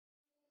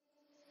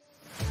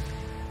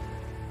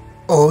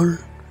all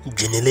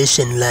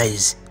generation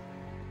lies.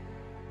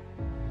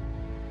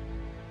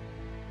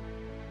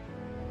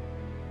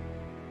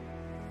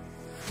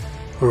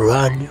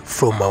 Run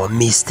from our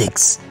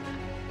mistakes.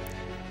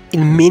 It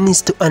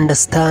means to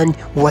understand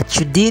what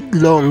you did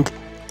wrong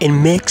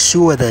and make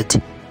sure that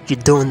you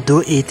don't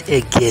do it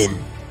again.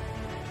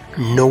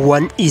 No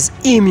one is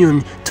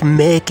immune to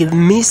making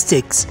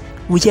mistakes.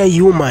 We are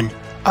human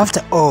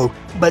after all,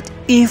 but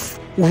if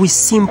we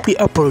simply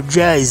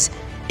apologize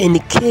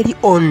and carry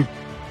on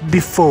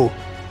before,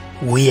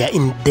 we are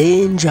in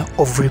danger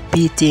of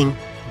repeating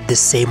the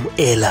same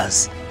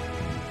errors.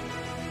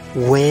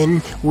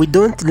 When we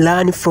don't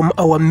learn from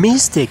our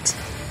mistakes,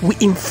 we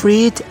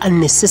inflict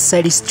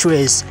unnecessary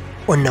stress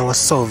on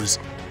ourselves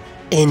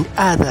and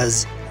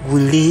others.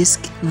 We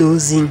risk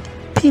losing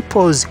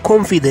people's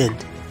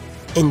confidence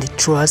and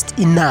trust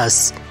in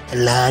us.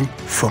 Learn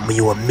from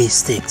your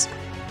mistakes.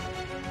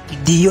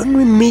 The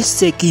only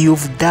mistake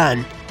you've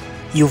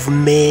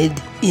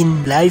made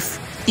in life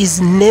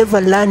is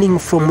never learning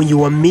from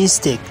your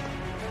mistake.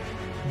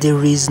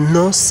 There is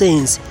no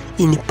sense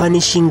in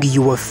punishing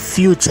your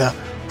future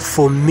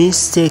for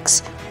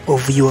mistakes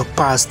of your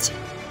past.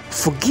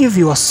 Forgive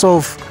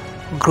yourself,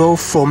 grow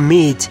from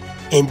it,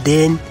 and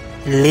then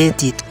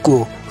let it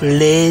go.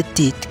 Let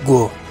it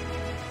go.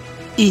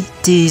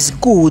 It is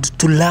good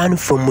to learn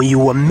from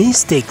your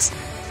mistakes,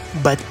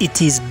 but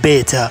it is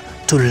better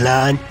to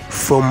learn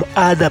from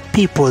other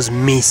people's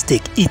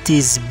mistakes. It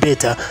is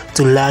better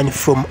to learn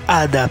from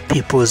other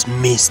people's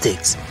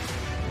mistakes.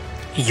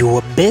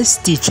 Your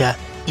best teacher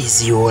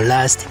is your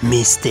last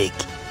mistake.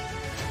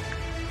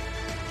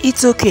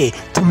 It's okay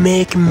to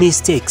make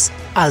mistakes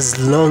as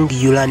long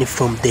as you learn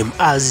from them.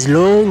 As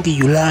long as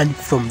you learn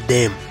from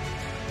them.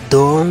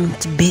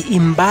 Don't be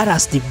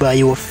embarrassed by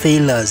your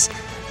failures.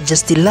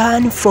 Just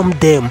learn from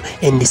them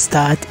and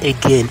start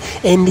again.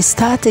 And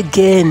start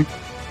again.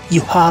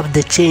 You have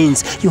the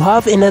chance. You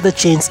have another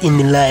chance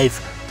in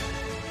life.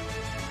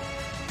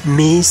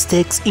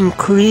 Mistakes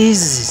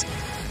increase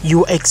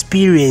your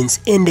experience,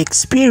 and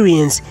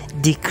experience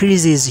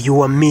decreases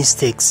your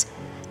mistakes.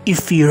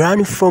 If you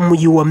learn from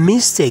your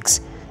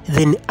mistakes,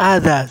 then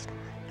others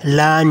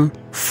learn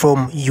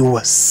from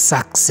your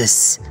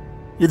success.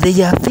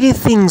 There are 3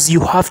 things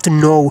you have to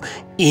know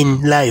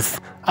in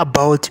life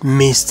about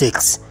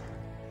mistakes.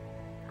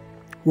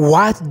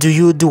 What do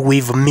you do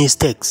with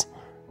mistakes?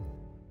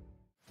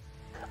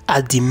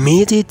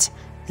 Admit it,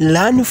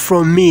 learn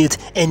from it,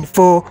 and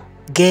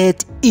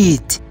forget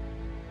it.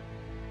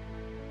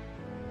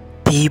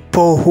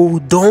 People who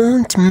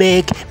don't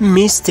make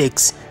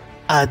mistakes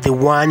are the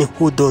ones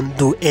who don't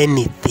do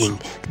anything.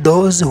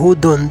 Those who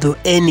don't do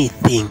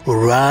anything,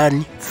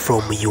 run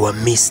from your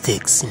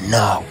mistakes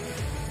now.